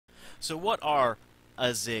So what are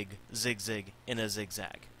a zig, zig-zig, and a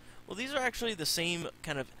zigzag? Well, these are actually the same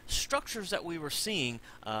kind of structures that we were seeing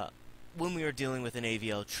when we were dealing with an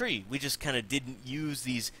AVL tree. We just kind of didn't use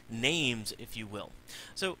these names, if you will.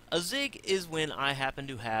 So a zig is when I happen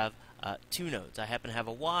to have two nodes. I happen to have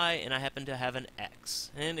a Y and I happen to have an X.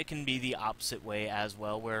 And it can be the opposite way as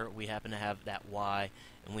well, where we happen to have that Y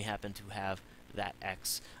and we happen to have that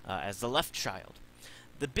X as the left child.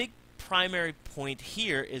 The big primary point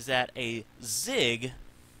here is that a zig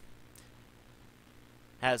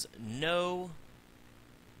has no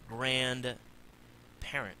grandparent.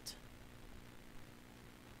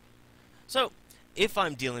 So, if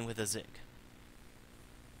I'm dealing with a zig,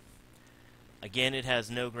 again, it has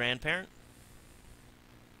no grandparent.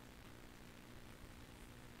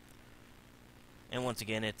 And once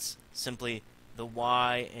again, it's simply the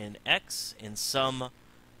Y and X in some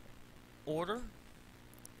order.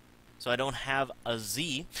 So I don't have a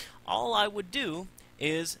Z. All I would do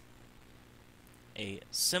is a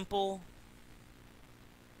simple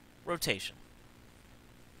rotation.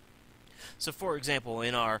 So for example,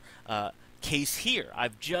 in our case here,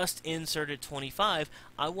 I've just inserted 25.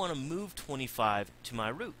 I want to move 25 to my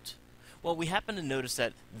root. Well, we happen to notice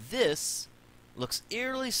that this looks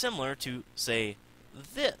eerily similar to, say,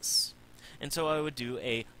 this. And so I would do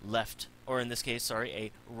a left, or in this case, sorry,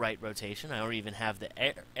 a right rotation. I already even have the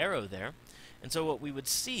arrow there. And so what we would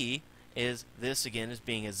see is this, again, as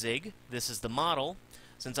being a zig. This is the model.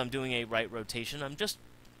 Since I'm doing a right rotation, I'm just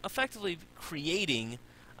effectively creating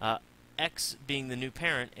X being the new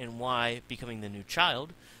parent and Y becoming the new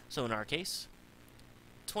child. So in our case,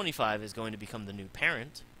 25 is going to become the new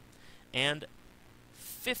parent, and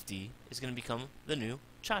 50 is going to become the new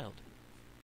child.